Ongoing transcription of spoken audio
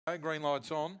Green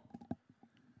light's on.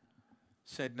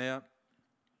 Set now.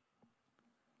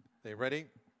 They're ready.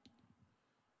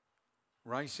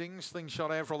 Racing,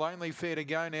 Slingshot Avril only fair to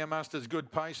go now. Musters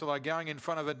good pace, although going in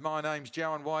front of it, My Name's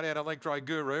Joe and Whiteout Electro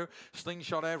Guru.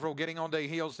 Slingshot Avril getting onto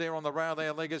heels there on the rail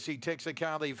there. Legacy,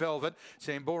 Texacali Velvet,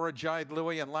 Sambora Jade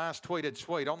Louis and Last Tweeted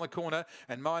Sweet on the corner.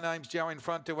 And My Name's Joe in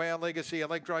front to Our Legacy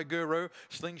Electro Guru.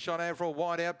 Slingshot Avril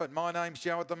Whiteout, but My Name's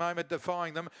Joe at the moment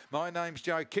defying them. My Name's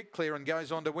Joe kick clear and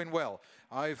goes on to win well.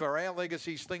 Over Our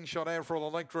Legacy, Slingshot Avril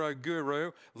Electro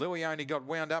Guru. Louis only got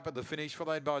wound up at the finish,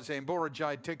 followed by Zambora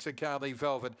Jade, Texacali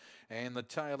Velvet. And the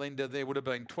tail ender there would have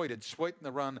been Tweeted Sweet in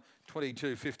the run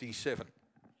 22.57.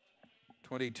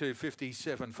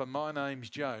 22.57 for My Name's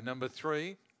Joe. Number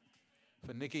 3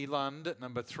 for Nicky Lund.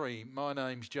 Number 3, My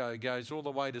Name's Joe, goes all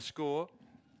the way to score.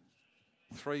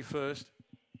 3 first.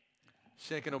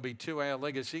 Second will be 2 Our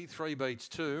Legacy. 3 beats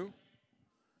 2.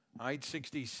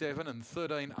 8.67 and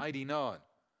 13.89.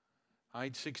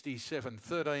 8.67,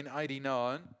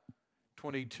 13.89.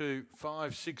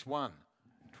 22.561.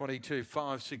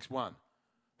 22.561.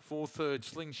 4/3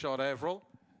 Slingshot Avril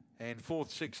and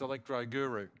 4th 6 Electro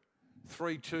Guru.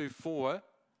 3-2-4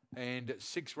 and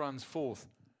 6 runs 4th.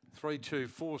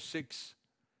 3-2-4-6,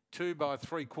 2 by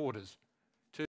 3/4.